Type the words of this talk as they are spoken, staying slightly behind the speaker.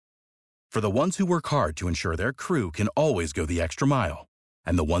For the ones who work hard to ensure their crew can always go the extra mile,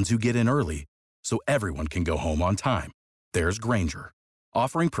 and the ones who get in early so everyone can go home on time, there's Grainger,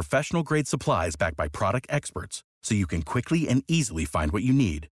 offering professional-grade supplies backed by product experts so you can quickly and easily find what you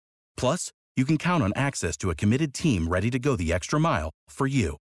need. Plus, you can count on access to a committed team ready to go the extra mile for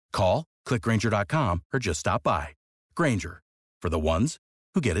you. Call, click Grainger.com, or just stop by. Grainger, for the ones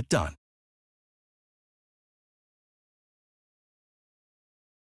who get it done.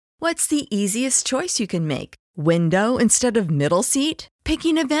 What's the easiest choice you can make? Window instead of middle seat?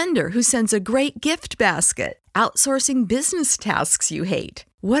 Picking a vendor who sends a great gift basket? Outsourcing business tasks you hate?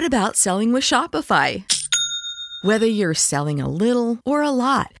 What about selling with Shopify? Whether you're selling a little or a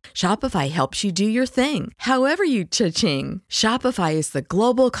lot, Shopify helps you do your thing, however you cha-ching. Shopify is the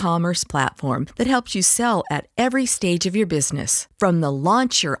global commerce platform that helps you sell at every stage of your business. From the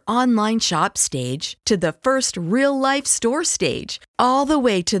launch your online shop stage to the first real-life store stage, all the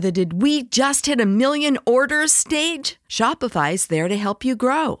way to the did we just hit a million orders stage. Shopify's there to help you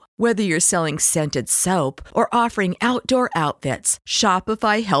grow. Whether you're selling scented soap or offering outdoor outfits,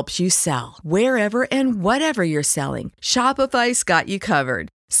 Shopify helps you sell. Wherever and whatever you're selling, Shopify's got you covered.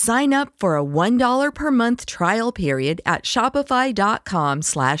 Sign up for a $1 per month trial period at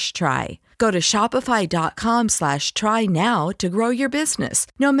shopify.com/try. Go to shopify.com/try now to grow your business,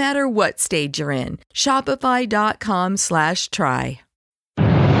 no matter what stage you're in. Shopify.com/try.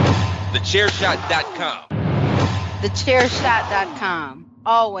 TheChairShot.com. TheChairShot.com.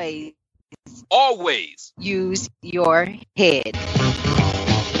 Always use your head.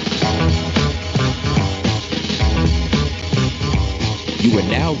 You are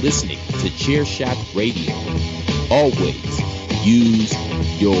now listening to Chairshot Radio. Always use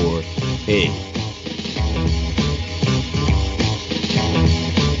your head.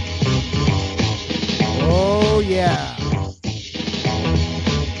 Oh, yeah.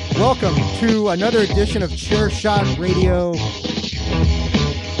 Welcome to another edition of Chairshot Radio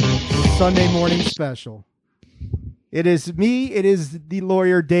Sunday morning special. It is me. It is the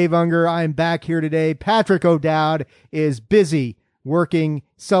lawyer, Dave Unger. I am back here today. Patrick O'Dowd is busy working,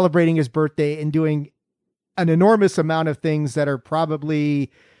 celebrating his birthday, and doing an enormous amount of things that are probably,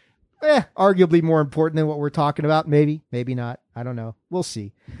 arguably more important than what we're talking about. Maybe, maybe not. I don't know. We'll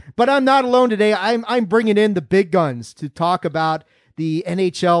see. But I'm not alone today. I'm bringing in the big guns to talk about the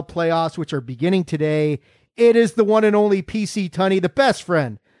NHL playoffs, which are beginning today. It is the one and only PC Tunney, the best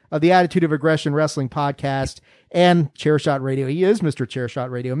friend of the Attitude of Aggression Wrestling podcast and Chairshot Radio. He is Mr. Chairshot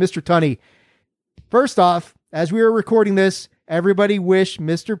Radio. Mr. Tunney, first off, as we are recording this, everybody wish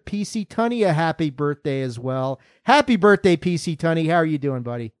Mr. PC Tunney a happy birthday as well. Happy birthday, PC Tunney. How are you doing,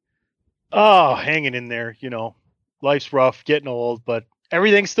 buddy? Oh, hanging in there. You know, life's rough, getting old, but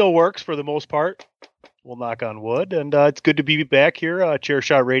everything still works for the most part. We'll knock on wood. And it's good to be back here,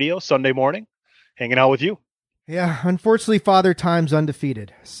 Chairshot Radio, Sunday morning, hanging out with you. Yeah, unfortunately, Father Time's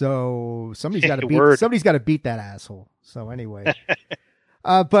undefeated. So somebody's got to beat that asshole. So anyway.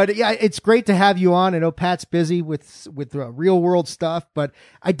 But yeah, it's great to have you on. I know Pat's busy with real world stuff, but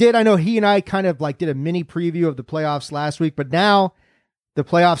I know he and I kind of like did a mini preview of the playoffs last week, but now the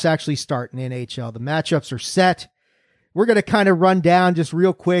playoffs actually start in the NHL. The matchups are set. We're going to kind of run down just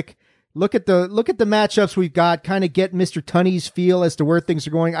real quick. Look at the matchups we've got, kind of get Mr. Tunney's feel as to where things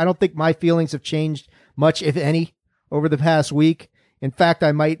are going. I don't think my feelings have changed much, if any, over the past week. In fact,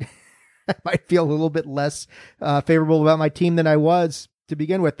 I might feel a little bit less favorable about my team than I was to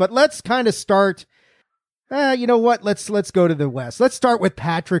begin with. But let's kind of start. You know what? Let's go to the West. Let's start with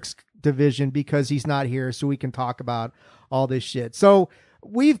Patrick's division because he's not here, so we can talk about all this shit. So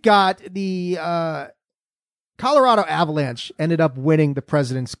we've got the Colorado Avalanche ended up winning the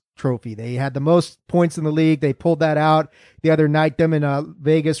President's Trophy. They had the most points in the league. They pulled that out the other night. Them in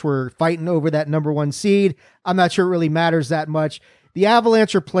Vegas were fighting over that number one seed. I'm not sure it really matters that much. The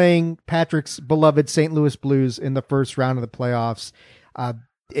Avalanche are playing Patrick's beloved St. Louis Blues in the first round of the playoffs.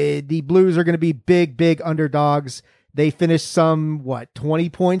 The Blues are going to be big underdogs. They finished 20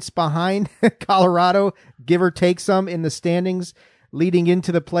 points behind Colorado, give or take some in the standings leading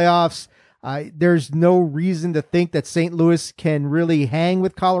into the playoffs. There's no reason to think that St. Louis can really hang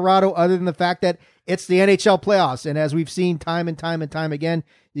with Colorado other than the fact that it's the NHL playoffs. And as we've seen time and time again,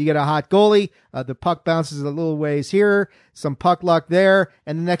 you get a hot goalie, the puck bounces a little ways here, some puck luck there,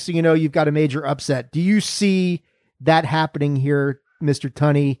 and the next thing you know, you've got a major upset. Do you see that happening here, Mr.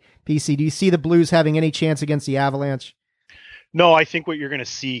 Tunney, PC? Do you see the Blues having any chance against the Avalanche? No, I think what you're going to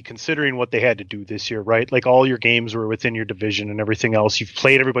see, considering what they had to do this year, right? Like all your games were within your division and everything else. You've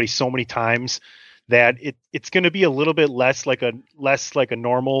played everybody so many times that it's going to be a little bit less like a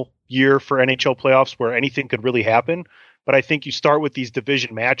normal year for NHL playoffs where anything could really happen. But I think you start with these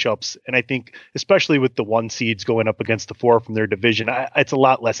division matchups, and I think especially with the 1 seeds going up against the 4 from their division, it's a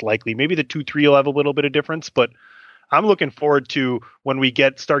lot less likely. Maybe the 2-3 will have a little bit of difference, but I'm looking forward to when we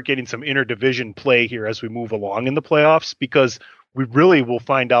start getting some interdivision play here as we move along in the playoffs, because we really will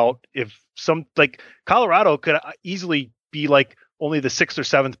find out if some, like Colorado could easily be like only the 6th or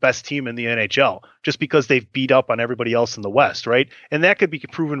 7th best team in the NHL just because they've beat up on everybody else in the West, right? And that could be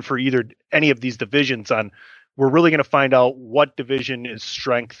proven for either any of these divisions. We're really going to find out what division is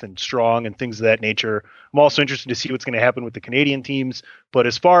strength and strong and things of that nature. I'm also interested to see what's going to happen with the Canadian teams. But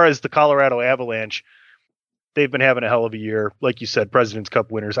as far as the Colorado Avalanche, they've been having a hell of a year. Like you said, President's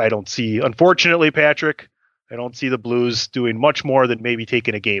Cup winners. I don't see, unfortunately, Patrick, I don't see the Blues doing much more than maybe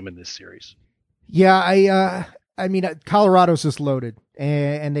taking a game in this series. Yeah, I mean, Colorado's just loaded,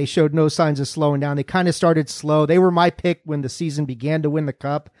 and they showed no signs of slowing down. They kind of started slow. They were my pick when the season began to win the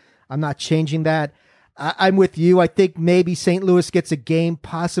Cup. I'm not changing that. I'm with you. I think maybe St. Louis gets a game,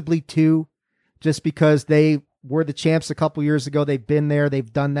 possibly 2, just because they were the champs a couple years ago. They've been there.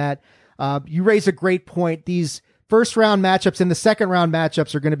 They've done that. You raise a great point. These first-round matchups and the second-round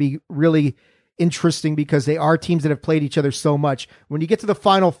matchups are going to be really interesting because they are teams that have played each other so much. When you get to the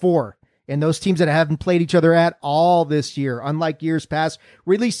Final Four, and those teams that haven't played each other at all this year, unlike years past,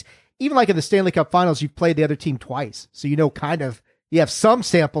 or at least even like in the Stanley Cup Finals, you've played the other team twice. So you know kind of, you have some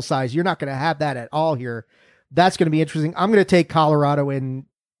sample size. You're not going to have that at all here. That's going to be interesting. I'm going to take Colorado, and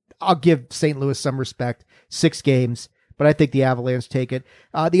I'll give St. Louis some respect. 6 games, but I think the Avalanche take it.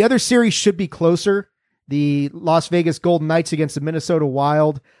 The other series should be closer. The Las Vegas Golden Knights against the Minnesota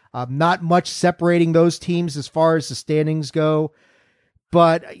Wild. Not much separating those teams as far as the standings go.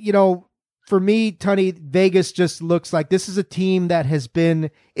 But, you know, for me, Tony, Vegas just looks like this is a team that has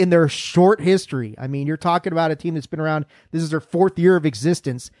been in their short history. I mean, you're talking about a team that's been around. This is their 4th year of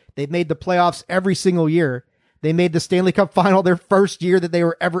existence. They've made the playoffs every single year. They made the Stanley Cup final their first year that they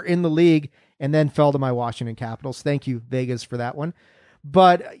were ever in the league, and then fell to my Washington Capitals. Thank you, Vegas, for that one.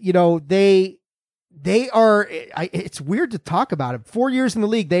 But, you know, they are, it's weird to talk about it. 4 years in the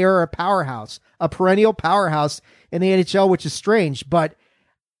league, they are a powerhouse, a perennial powerhouse in the NHL, which is strange. But,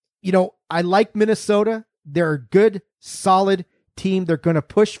 you know, I like Minnesota. They're a good, solid team. They're going to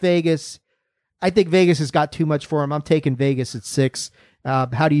push Vegas. I think Vegas has got too much for them. I'm taking Vegas at 6.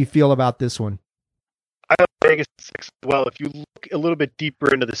 How do you feel about this one? I have Vegas at 6 as well. If you look a little bit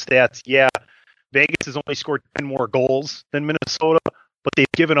deeper into the stats, yeah, Vegas has only scored 10 more goals than Minnesota, but they've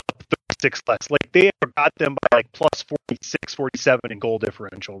given up 36 less. Like, they got them by like plus 46, 47 in goal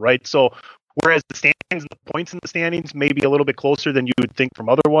differential, right? So whereas the standings and the points in the standings may be a little bit closer than you would think from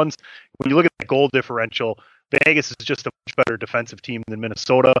other ones, when you look at the goal differential, Vegas is just a much better defensive team than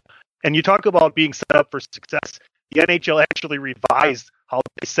Minnesota. And you talk about being set up for success. The NHL actually revised how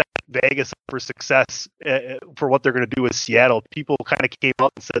they set Vegas up for success for what they're going to do with Seattle. People kind of came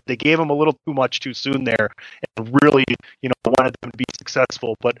out and said they gave them a little too much too soon there and really, you know, wanted them to be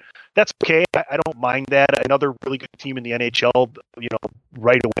successful. But that's okay. I don't mind that. Another really good team in the NHL, you know,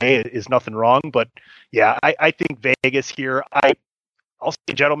 right away is nothing wrong. But yeah, I think Vegas here, I'll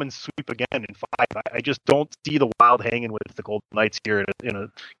say gentleman's sweep again in 5. I just don't see the Wild hanging with the Golden Knights here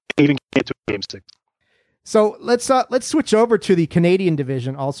even get to Game 6. So let's switch over to the Canadian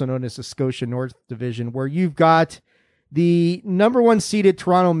division, also known as the Scotia North Division, where you've got the number 1 seeded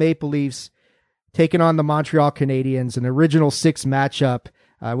Toronto Maple Leafs taking on the Montreal Canadiens, an original 6 matchup.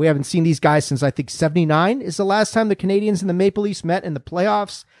 We haven't seen these guys since I think 79 is the last time the Canadiens and the Maple Leafs met in the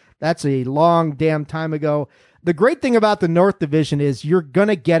playoffs. That's a long damn time ago. The great thing about the North Division is you're going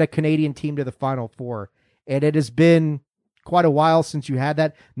to get a Canadian team to the Final Four, and it has been quite a while since you had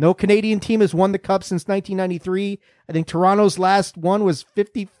that. No Canadian team has won the Cup since 1993. I think Toronto's last one was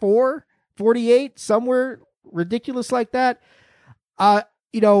 54, 48, somewhere ridiculous like that.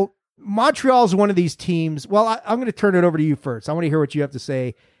 You know, Montreal's one of these teams. Well, I'm going to turn it over to you first. I want to hear what you have to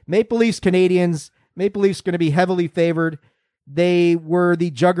say. Maple Leafs, Canadiens. Maple Leafs going to be heavily favored. They were the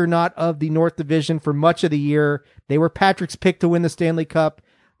juggernaut of the North Division for much of the year. They were Patrick's pick to win the Stanley Cup.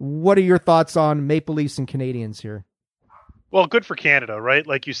 What are your thoughts on Maple Leafs and Canadiens here? Well, good for Canada, right?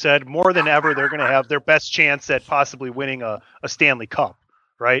 Like you said, more than ever, they're going to have their best chance at possibly winning a Stanley Cup,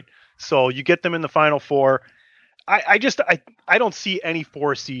 right? So you get them in the Final Four. I don't see any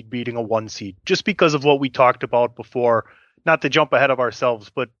 4 seed beating a 1 seed just because of what we talked about before. Not to jump ahead of ourselves,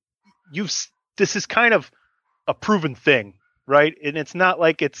 but this is kind of a proven thing, right? And it's not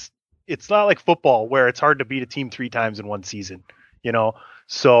like not like football where it's hard to beat a team 3 times in one season, you know?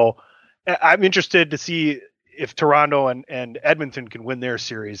 So I'm interested to see if Toronto and Edmonton can win their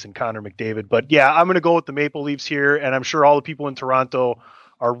series and Connor McDavid. But yeah, I'm going to go with the Maple Leafs here, and I'm sure all the people in Toronto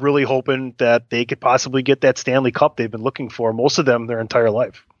are really hoping that they could possibly get that Stanley Cup they've been looking for, most of them their entire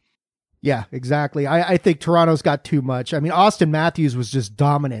life. Yeah, exactly. I think Toronto's got too much. I mean, Austin Matthews was just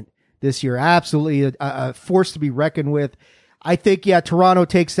dominant this year. Absolutely a force to be reckoned with. I think,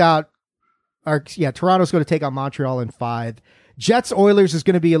 Toronto's going to take on Montreal in 5. Jets Oilers is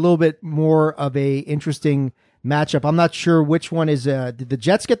going to be a little bit more of a interesting matchup. I'm not sure which one is, did the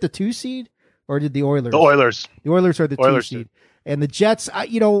Jets get the 2 seed or did the Oilers? The Oilers. The Oilers are the 2 seed. And the Jets,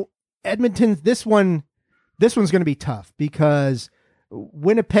 Edmonton, this one's going to be tough because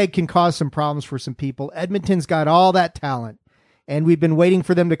Winnipeg can cause some problems for some people. Edmonton's got all that talent, and we've been waiting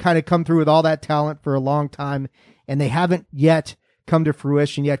for them to kind of come through with all that talent for a long time, and they haven't yet come to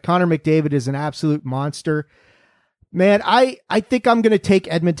fruition yet. Connor McDavid is an absolute monster. Man, I think I'm going to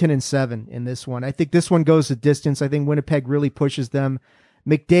take Edmonton in 7 in this one. I think this one goes the distance. I think Winnipeg really pushes them.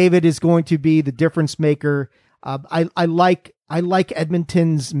 McDavid is going to be the difference maker. I like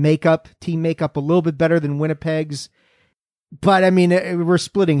Edmonton's team makeup a little bit better than Winnipeg's. But I mean, we're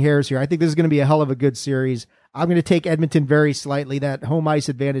splitting hairs here. I think this is going to be a hell of a good series. I'm going to take Edmonton very slightly. That home ice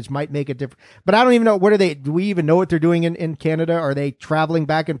advantage might make a difference. But I don't even know, do we even know what they're doing in Canada? Are they traveling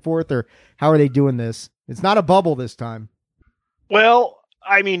back and forth, or how are they doing this? It's not a bubble this time. Well,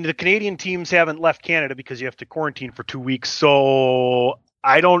 I mean, the Canadian teams haven't left Canada because you have to quarantine for 2 weeks. So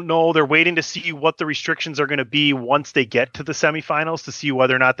I don't know. They're waiting to see what the restrictions are going to be once they get to the semifinals to see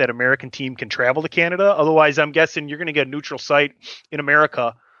whether or not that American team can travel to Canada. Otherwise, I'm guessing you're going to get a neutral site in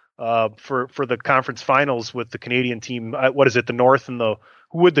America for the conference finals with the Canadian team. What is it? The North and who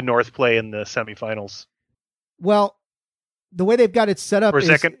would the North play in the semifinals? Well, the way they've got it set up is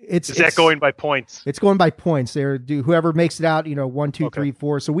that going by points? It's going by points. Whoever makes it out, 1, 2, 3,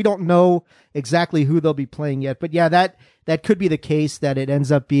 4. So we don't know exactly who they'll be playing yet. But yeah, that could be the case, that it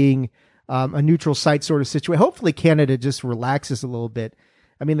ends up being a neutral site sort of situation. Hopefully Canada just relaxes a little bit.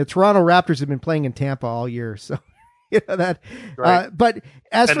 I mean, the Toronto Raptors have been playing in Tampa all year, so that. Right. But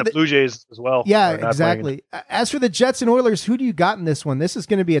as for the Blue Jays as well. Yeah, exactly. As for the Jets and Oilers, who do you got in this one? This is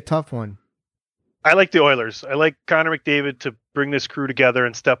going to be a tough one. I like the Oilers. I like Connor McDavid to bring this crew together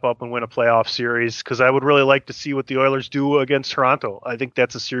and step up and win a playoff series, because I would really like to see what the Oilers do against Toronto. I think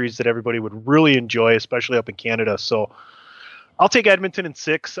that's a series that everybody would really enjoy, especially up in Canada. So I'll take Edmonton in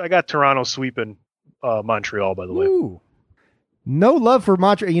 6. I got Toronto sweeping Montreal, by the way. Ooh. No love for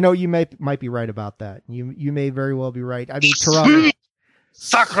Montreal. You might be right about that. You may very well be right. I mean, Toronto.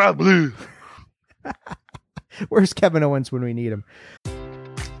 Sacre bleu. Where's Kevin Owens when we need him?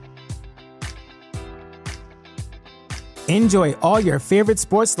 Enjoy all your favorite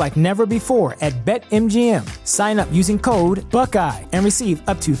sports like never before at BetMGM. Sign up using code Buckeye and receive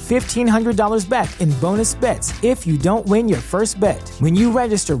up to $1,500 back in bonus bets if you don't win your first bet. When you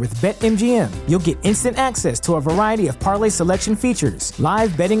register with BetMGM, you'll get instant access to a variety of parlay selection features,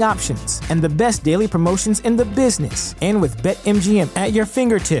 live betting options, and the best daily promotions in the business. And with BetMGM at your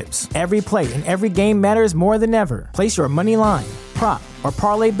fingertips, every play and every game matters more than ever. Place your money line, prop, or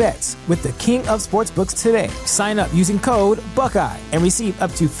parlay bets with the king of sportsbooks today. Sign up using code Buckeye and receive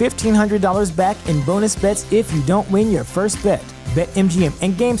up to $1,500 back in bonus bets if you don't win your first bet. BetMGM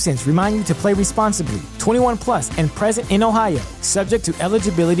and GameSense remind you to play responsibly. 21 plus and present in Ohio, subject to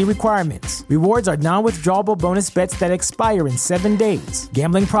eligibility requirements. Rewards are non-withdrawable bonus bets that expire in 7 days.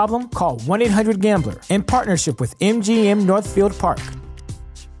 Gambling problem? Call 1-800-GAMBLER in partnership with MGM Northfield Park.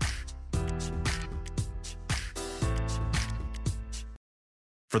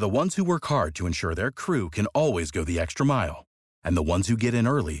 For the ones who work hard to ensure their crew can always go the extra mile, and the ones who get in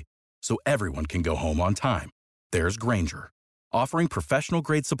early so everyone can go home on time, there's Grainger, offering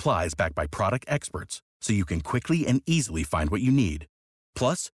professional-grade supplies backed by product experts so you can quickly and easily find what you need.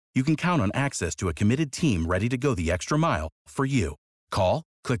 Plus, you can count on access to a committed team ready to go the extra mile for you. Call,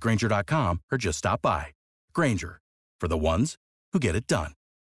 click Grainger.com, or just stop by. Grainger, for the ones who get it done.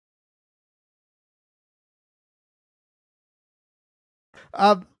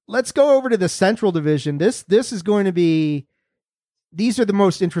 Let's go over to the Central Division. This is going to be, these are the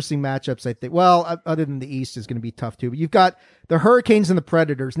most interesting matchups, I think. Well, other than the East is going to be tough too, but you've got the Hurricanes and the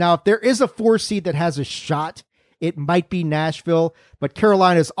Predators. Now, if there is a 4 seed that has a shot, it might be Nashville, but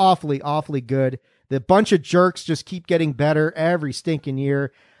Carolina's awfully, awfully good. The bunch of jerks just keep getting better every stinking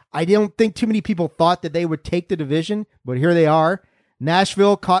year. I don't think too many people thought that they would take the division, but here they are.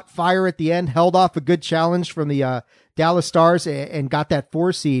 Nashville caught fire at the end, held off a good challenge from the Dallas Stars and got that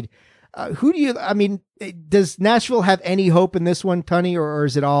 4 seed. Does Nashville have any hope in this one, Tunney, or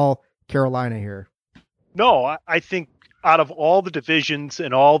is it all Carolina here? No, I think out of all the divisions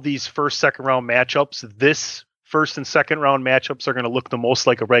and all these first, second round matchups, this first and second round matchups are going to look the most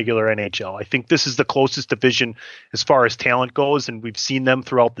like a regular NHL. I think this is the closest division as far as talent goes, and we've seen them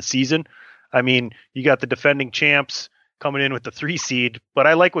throughout the season. I mean, you got the defending champs coming in with the 3 seed, but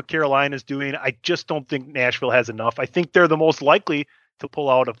I like what Carolina's doing. I just don't think Nashville has enough. I think they're the most likely to pull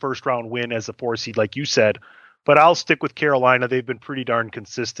out a first round win as a 4 seed, like you said, but I'll stick with Carolina. They've been pretty darn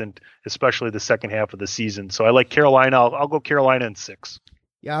consistent, especially the second half of the season. So I like Carolina. I'll go Carolina in 6.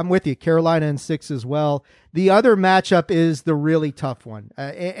 Yeah, I'm with you. Carolina in 6 as well. The other matchup is the really tough one.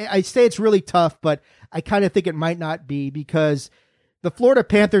 I say it's really tough, but I kind of think it might not be, because the Florida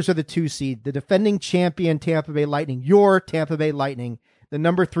Panthers are the 2 seed, the defending champion Tampa Bay Lightning, your Tampa Bay Lightning, the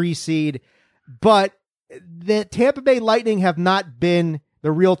number 3 seed. But the Tampa Bay Lightning have not been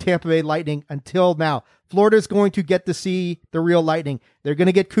the real Tampa Bay Lightning until now. Florida's going to get to see the real Lightning. They're going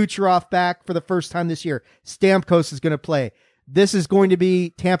to get Kucherov back for the first time this year. Stamkos is going to play. This is going to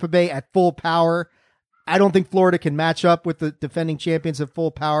be Tampa Bay at full power. I don't think Florida can match up with the defending champions at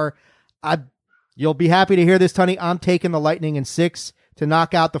full power. You'll be happy to hear this, Tony. I'm taking the Lightning in 6 to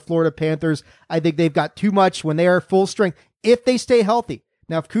knock out the Florida Panthers. I think they've got too much when they are full strength, if they stay healthy.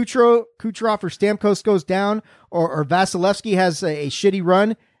 Now, if Kucherov or Stamkos goes down, or Vasilevsky has a shitty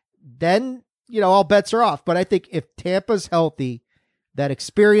run, then, all bets are off. But I think if Tampa's healthy, that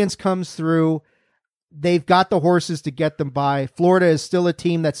experience comes through, they've got the horses to get them by. Florida is still a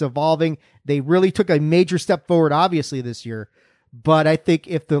team that's evolving. They really took a major step forward, obviously, this year. But I think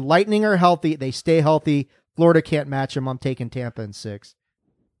if the Lightning are healthy, they stay healthy, Florida can't match them. I'm taking Tampa in 6.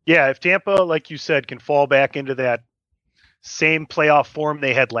 Yeah, if Tampa, like you said, can fall back into that same playoff form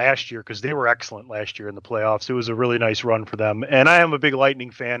they had last year, because they were excellent last year in the playoffs. It was a really nice run for them. And I am a big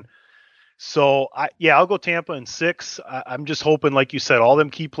Lightning fan. So, I'll go Tampa in 6. I'm just hoping, like you said, all them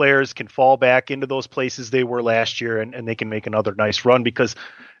key players can fall back into those places they were last year, and they can make another nice run. Because,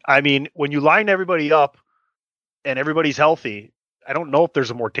 I mean, when you line everybody up and everybody's healthy, I don't know if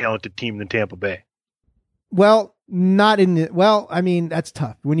there's a more talented team than Tampa Bay. Well, that's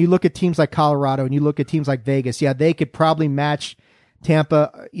tough. When you look at teams like Colorado and you look at teams like Vegas, yeah, they could probably match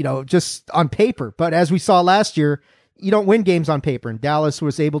Tampa, just on paper. But as we saw last year, you don't win games on paper, and Dallas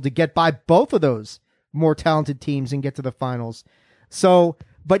was able to get by both of those more talented teams and get to the finals. So,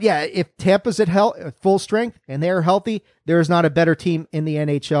 but yeah, if Tampa's at full strength and they're healthy, there is not a better team in the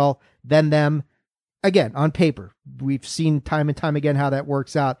NHL than them. Again, on paper, we've seen time and time again how that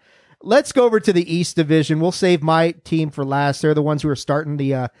works out. Let's go over to the East Division. We'll save my team for last. They're the ones who are starting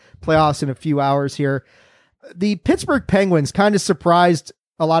the playoffs in a few hours here. The Pittsburgh Penguins kind of surprised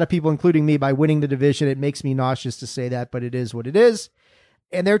a lot of people, including me, by winning the division. It makes me nauseous to say that, but it is what it is.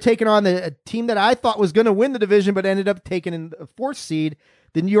 And they're taking on a team that I thought was going to win the division, but ended up taking in the 4th seed,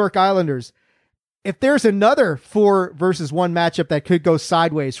 the New York Islanders. If there's another 4 versus 1 matchup that could go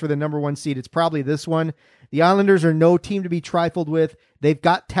sideways for the number 1 seed, it's probably this one. The Islanders are no team to be trifled with. They've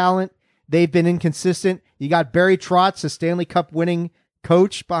got talent. They've been inconsistent. You got Barry Trotz, a Stanley Cup winning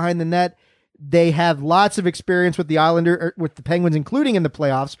coach behind the net. They have lots of experience with with the Penguins, including in the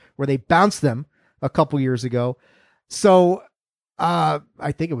playoffs, where they bounced them a couple years ago. So I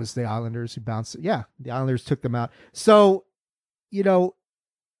think it was the Islanders who bounced. Yeah, the Islanders took them out. So,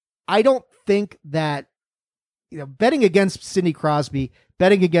 I don't think that, betting against Sidney Crosby,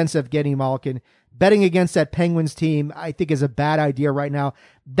 betting against Evgeny Malkin, betting against that Penguins team, I think is a bad idea right now.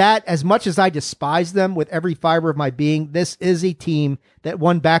 That, as much as I despise them with every fiber of my being, this is a team that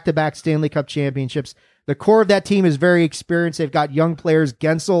won back-to-back Stanley Cup championships. The core of that team is very experienced. They've got young players.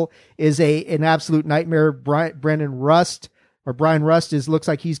 Gensel is an absolute nightmare. Brian Rust looks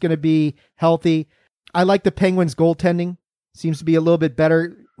like he's going to be healthy. I like the Penguins' goaltending. Seems to be a little bit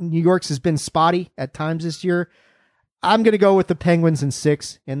better. New York's has been spotty at times this year. I'm going to go with the Penguins in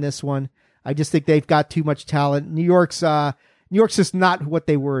 6 in this one. I just think they've got too much talent. New York's just not what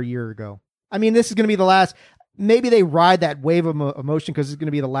they were a year ago. I mean, this is going to be the last. Maybe they ride that wave of emotion because it's going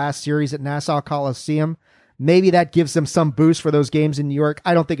to be the last series at Nassau Coliseum. Maybe that gives them some boost for those games in New York.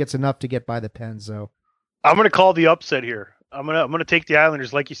 I don't think it's enough to get by the Pens, though. I'm going to call the upset here. I'm gonna take the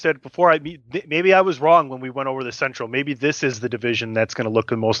Islanders. Like you said before, maybe I was wrong when we went over the Central. Maybe this is the division that's going to look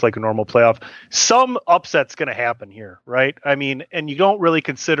the most like a normal playoff. Some upset's going to happen here, right? I mean, and you don't really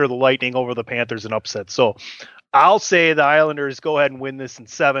consider the Lightning over the Panthers an upset. So I'll say the Islanders go ahead and win this in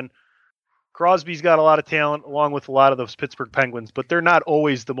 7. Crosby's got a lot of talent along with a lot of those Pittsburgh Penguins, but they're not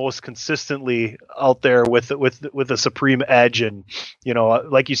always the most consistently out there with a supreme edge. And,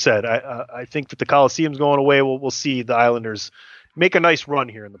 like you said, I think that the Coliseum's going away. We'll see the Islanders make a nice run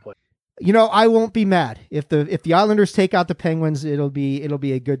here in the play. I won't be mad if the Islanders take out the Penguins. It'll be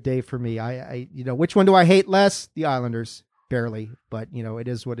a good day for me. Which one do I hate less? The Islanders, barely, but it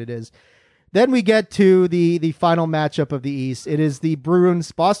is what it is. Then we get to the final matchup of the East. It is the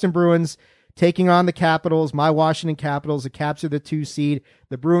Boston Bruins taking on the Capitals, my Washington Capitals. The Caps are the 2 seed.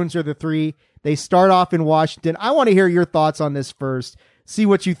 The Bruins are the 3. They start off in Washington. I want to hear your thoughts on this first. See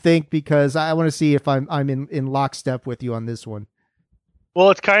what you think, because I want to see if I'm in lockstep with you on this one. Well,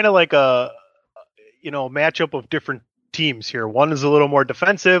 it's kind of like a matchup of different teams here. One is a little more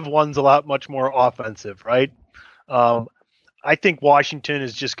defensive. One's much more offensive, right? I think Washington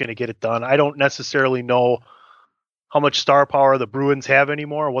is just going to get it done. I don't necessarily know how much star power the Bruins have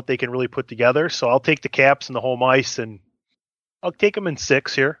anymore, or what they can really put together. So I'll take the Caps in the home ice, and I'll take them in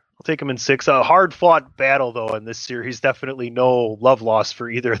 6 here. I'll take them in 6. A hard-fought battle, though, in this series. Definitely no love lost for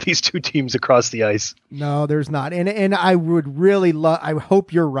either of these two teams across the ice. No, there's not. And I would really I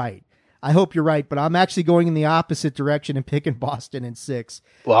hope you're right. I hope you're right, but I'm actually going in the opposite direction and picking Boston in 6.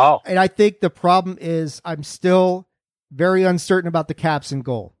 Wow. And I think the problem is I'm still very uncertain about the Caps in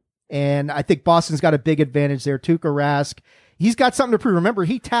goal. And I think Boston's got a big advantage there. Tuukka Rask, he's got something to prove. Remember,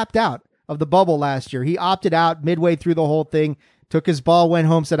 he tapped out of the bubble last year. He opted out midway through the whole thing, took his ball, went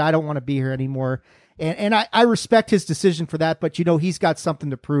home, said, I don't want to be here anymore. And I respect his decision for that, but he's got something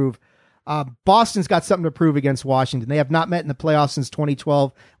to prove. Boston's got something to prove against Washington. They have not met in the playoffs since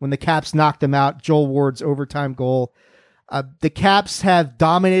 2012 when the Caps knocked them out. Joel Ward's overtime goal. The Caps have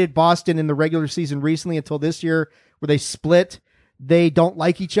dominated Boston in the regular season recently until this year where they split. They don't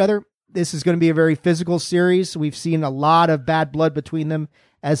like each other. This is going to be a very physical series. We've seen a lot of bad blood between them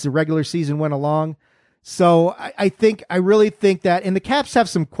as the regular season went along. So I really think that, and the Caps have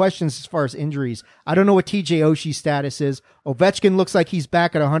some questions as far as injuries. I don't know what TJ Oshie's status is. Ovechkin looks like he's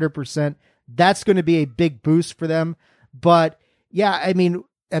back at 100%. That's going to be a big boost for them. But yeah, I mean,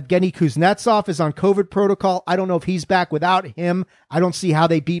 Evgeny Kuznetsov is on COVID protocol. I don't know if he's back. Without him, I don't see how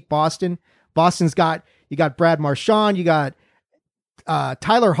they beat Boston. Boston's got, you got Brad Marchand, you got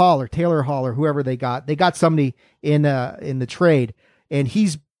Taylor Hall, or whoever they got. They got somebody in the trade, and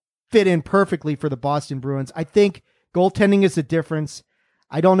he's fit in perfectly for the Boston Bruins. I think goaltending is the difference.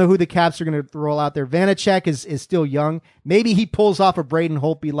 I don't know who the Caps are going to roll out there. Vanacek is still young. Maybe he pulls off a Braden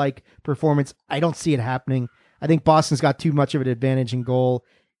Holtby-like performance. I don't see it happening. I think Boston's got too much of an advantage in goal.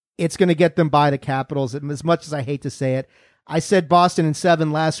 It's going to get them by the Capitals. As much as I hate to say it, I said Boston in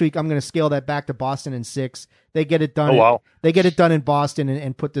 7 last week. I'm going to scale that back to Boston in 6. They get it done. Oh, wow. They get it done in Boston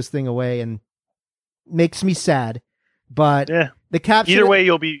and put this thing away, and makes me sad. But yeah, the Caps. Either way,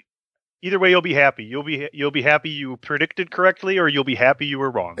 you'll be happy. You'll be happy you predicted correctly, or you'll be happy you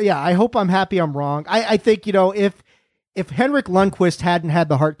were wrong. Yeah, I hope I'm happy I'm wrong. I think, if Henrik Lundqvist hadn't had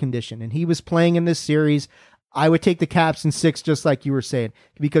the heart condition and he was playing in this series, I would take the Caps in 6, just like you were saying,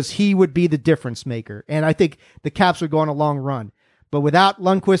 because he would be the difference maker. And I think the Caps would go on a long run. But without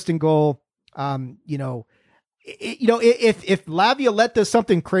Lundqvist in goal, if Laviolette does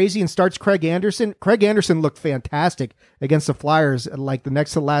something crazy and starts Craig Anderson looked fantastic against the Flyers, like the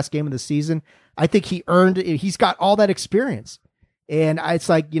next to last game of the season. I think he's got all that experience. And it's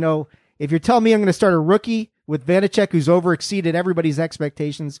like, if you're telling me I'm going to start a rookie with Vanacek, who's exceeded everybody's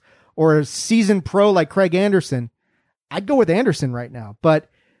expectations, or a seasoned pro like Craig Anderson, I'd go with Anderson right now, but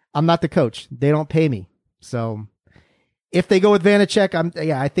I'm not the coach. They don't pay me. So if they go with Vanacek,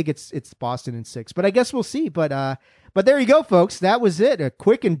 I think it's Boston in 6, but I guess we'll see. But there you go, folks. That was it. A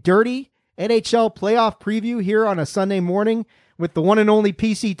quick and dirty NHL playoff preview here on a Sunday morning with the one and only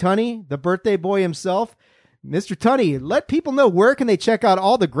PC Tunney, the birthday boy himself. Mr. Tunney, let people know, where can they check out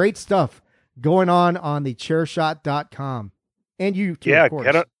all the great stuff going on the chairshot.com and you too, of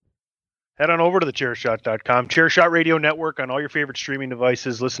course. Head on over to the chairshot.com, Chairshot Radio Network on all your favorite streaming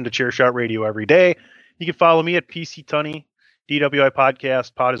devices. Listen to Chairshot Radio every day. You can follow me at PC Tunney, DWI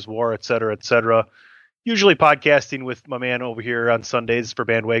Podcast, Pod is War, etc., etc. Usually podcasting with my man over here on Sundays for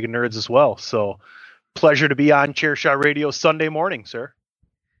Bandwagon Nerds as well. So pleasure to be on Chairshot Radio Sunday morning, sir.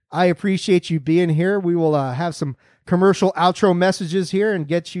 I appreciate you being here. We will have some commercial outro messages here and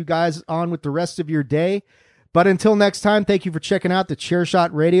get you guys on with the rest of your day. But until next time, thank you for checking out the Chairshot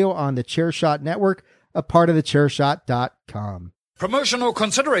Radio on the Chairshot Network, a part of the Chairshot.com. Promotional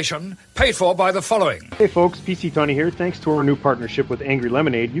consideration paid for by the following. Hey folks, PC Tunney here. Thanks to our new partnership with Angry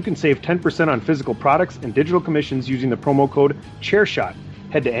Lemonade, you can save 10% on physical products and digital commissions using the promo code ChairShot.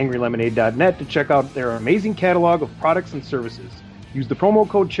 Head to angrylemonade.net to check out their amazing catalog of products and services. Use the promo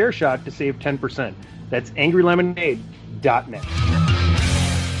code ChairShot to save 10%. That's angrylemonade.net.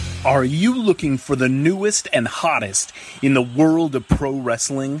 Are you looking for the newest and hottest in the world of pro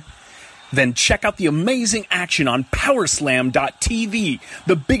wrestling? Then check out the amazing action on Powerslam.tv,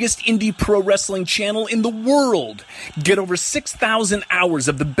 the biggest indie pro wrestling channel in the world. Get over 6,000 hours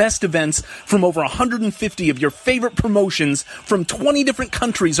of the best events from over 150 of your favorite promotions from 20 different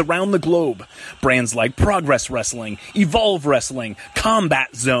countries around the globe. Brands like Progress Wrestling, Evolve Wrestling,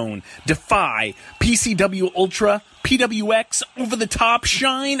 Combat Zone, Defy, PCW Ultra, PWX, Over the Top,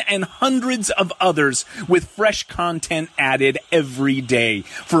 Shine, and hundreds of others with fresh content added every day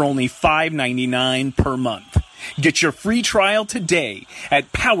for only $5.99 per month. Get your free trial today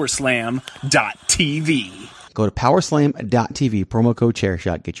at Powerslam.tv. Go to Powerslam.tv, promo code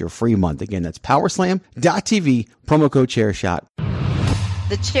ChairShot, get your free month. Again, that's Powerslam.tv, promo code ChairShot.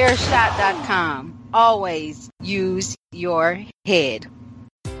 TheChairShot.com. Always use your head.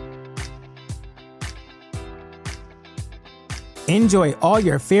 Enjoy all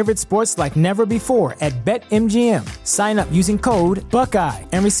your favorite sports like never before at BetMGM. Sign up using code Buckeye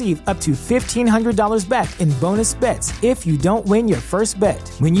and receive up to $1,500 back in bonus bets if you don't win your first bet.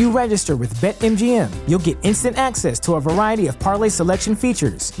 When you register with BetMGM, you'll get instant access to a variety of parlay selection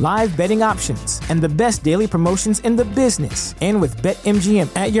features, live betting options, and the best daily promotions in the business. And with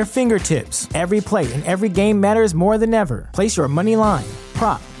BetMGM at your fingertips, every play and every game matters more than ever. Place your money line,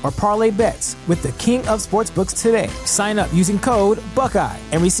 prop, or parlay bets with the king of sportsbooks today. Sign up using code Buckeye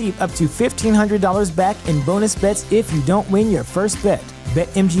and receive up to $1,500 back in bonus bets if you don't win your first bet.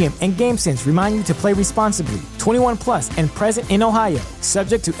 BetMGM and GameSense remind you to play responsibly. 21 plus and present in Ohio,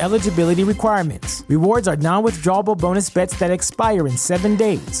 subject to eligibility requirements. Rewards are non-withdrawable bonus bets that expire in 7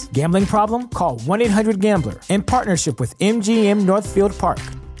 days. Gambling problem? Call 1-800-GAMBLER in partnership with MGM Northfield Park.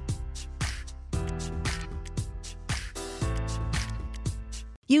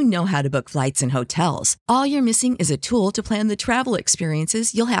 You know how to book flights and hotels. All you're missing is a tool to plan the travel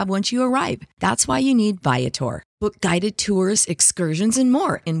experiences you'll have once you arrive. That's why you need Viator. Book guided tours, excursions, and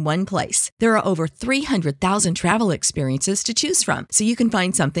more in one place. There are over 300,000 travel experiences to choose from, so you can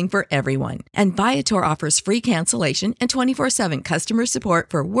find something for everyone. And Viator offers free cancellation and 24/7 customer support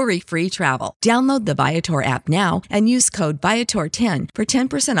for worry-free travel. Download the Viator app now and use code Viator10 for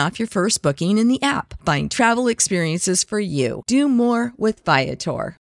 10% off your first booking in the app. Find travel experiences for you. Do more with Viator.